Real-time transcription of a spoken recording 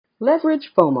Leverage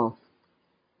FOMO.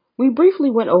 We briefly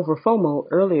went over FOMO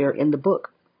earlier in the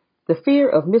book. The fear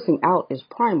of missing out is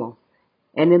primal,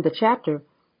 and in the chapter,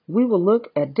 we will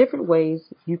look at different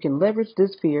ways you can leverage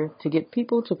this fear to get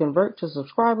people to convert to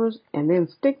subscribers and then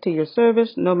stick to your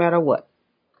service no matter what.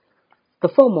 The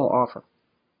FOMO offer.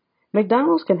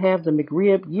 McDonald's can have the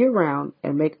McRib year-round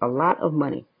and make a lot of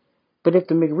money, but if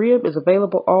the McRib is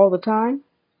available all the time,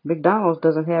 McDonald's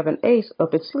doesn't have an ace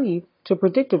up its sleeve to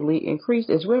predictably increase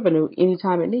its revenue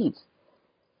anytime it needs.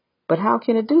 But how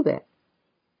can it do that?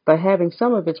 By having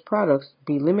some of its products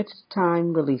be limited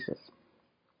time releases.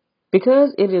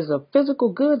 Because it is a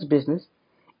physical goods business,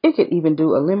 it could even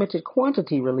do a limited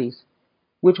quantity release,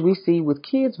 which we see with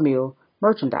kids' meal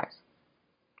merchandise.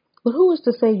 But who is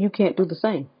to say you can't do the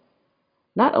same?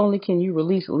 Not only can you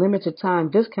release limited time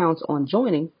discounts on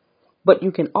joining, but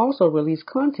you can also release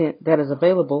content that is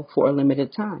available for a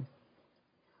limited time.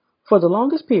 For the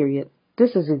longest period,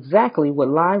 this is exactly what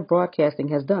live broadcasting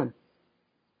has done.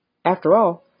 After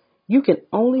all, you can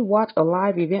only watch a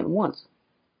live event once,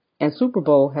 and Super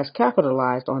Bowl has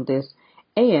capitalized on this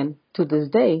and, to this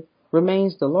day,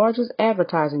 remains the largest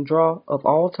advertising draw of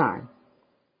all time.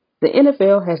 The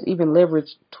NFL has even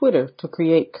leveraged Twitter to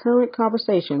create current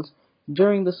conversations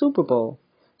during the Super Bowl,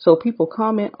 so people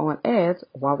comment on ads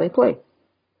while they play.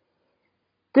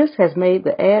 This has made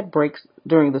the ad breaks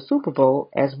during the Super Bowl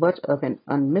as much of an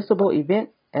unmissable event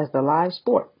as the live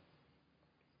sport.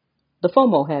 The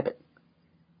FOMO habit.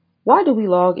 Why do we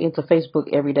log into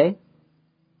Facebook every day?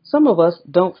 Some of us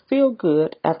don't feel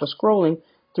good after scrolling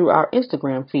through our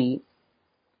Instagram feed,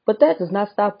 but that does not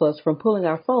stop us from pulling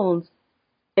our phones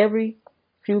every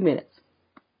few minutes.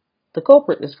 The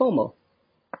culprit is FOMO.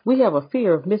 We have a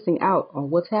fear of missing out on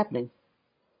what's happening.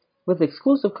 With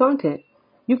exclusive content,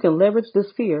 you can leverage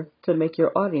this fear to make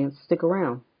your audience stick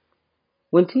around.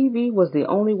 When TV was the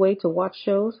only way to watch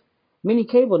shows, many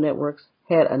cable networks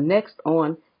had a next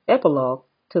on epilogue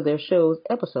to their show's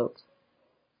episodes.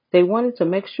 They wanted to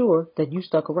make sure that you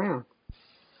stuck around.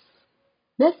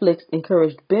 Netflix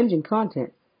encouraged binging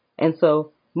content, and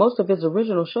so most of its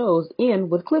original shows end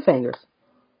with cliffhangers.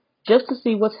 Just to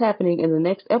see what's happening in the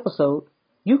next episode,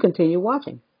 you continue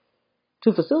watching.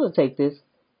 To facilitate this,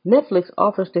 Netflix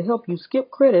offers to help you skip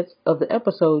credits of the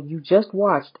episode you just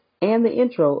watched and the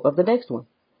intro of the next one.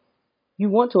 You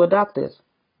want to adopt this,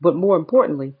 but more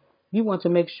importantly, you want to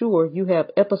make sure you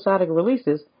have episodic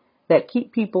releases that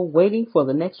keep people waiting for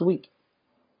the next week.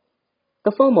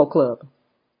 The FOMO Club.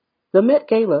 The Met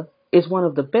Gala is one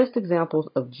of the best examples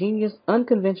of genius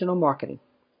unconventional marketing.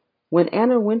 When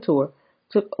Anna Wintour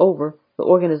took over the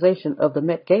organization of the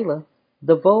Met Gala,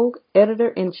 the Vogue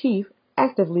editor-in-chief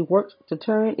actively worked to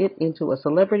turn it into a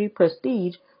celebrity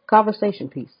prestige conversation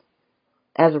piece.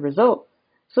 As a result,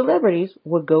 celebrities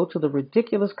would go to the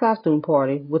ridiculous costume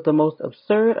party with the most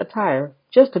absurd attire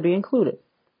just to be included.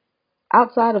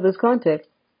 Outside of this context,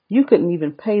 you couldn't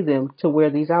even pay them to wear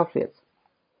these outfits.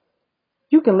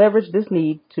 You can leverage this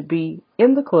need to be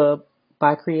in the club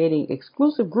by creating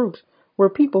exclusive groups where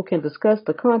people can discuss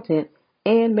the content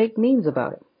and make memes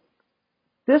about it.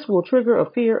 This will trigger a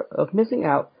fear of missing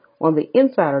out on the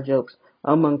insider jokes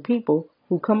among people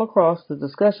who come across the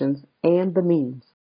discussions and the memes.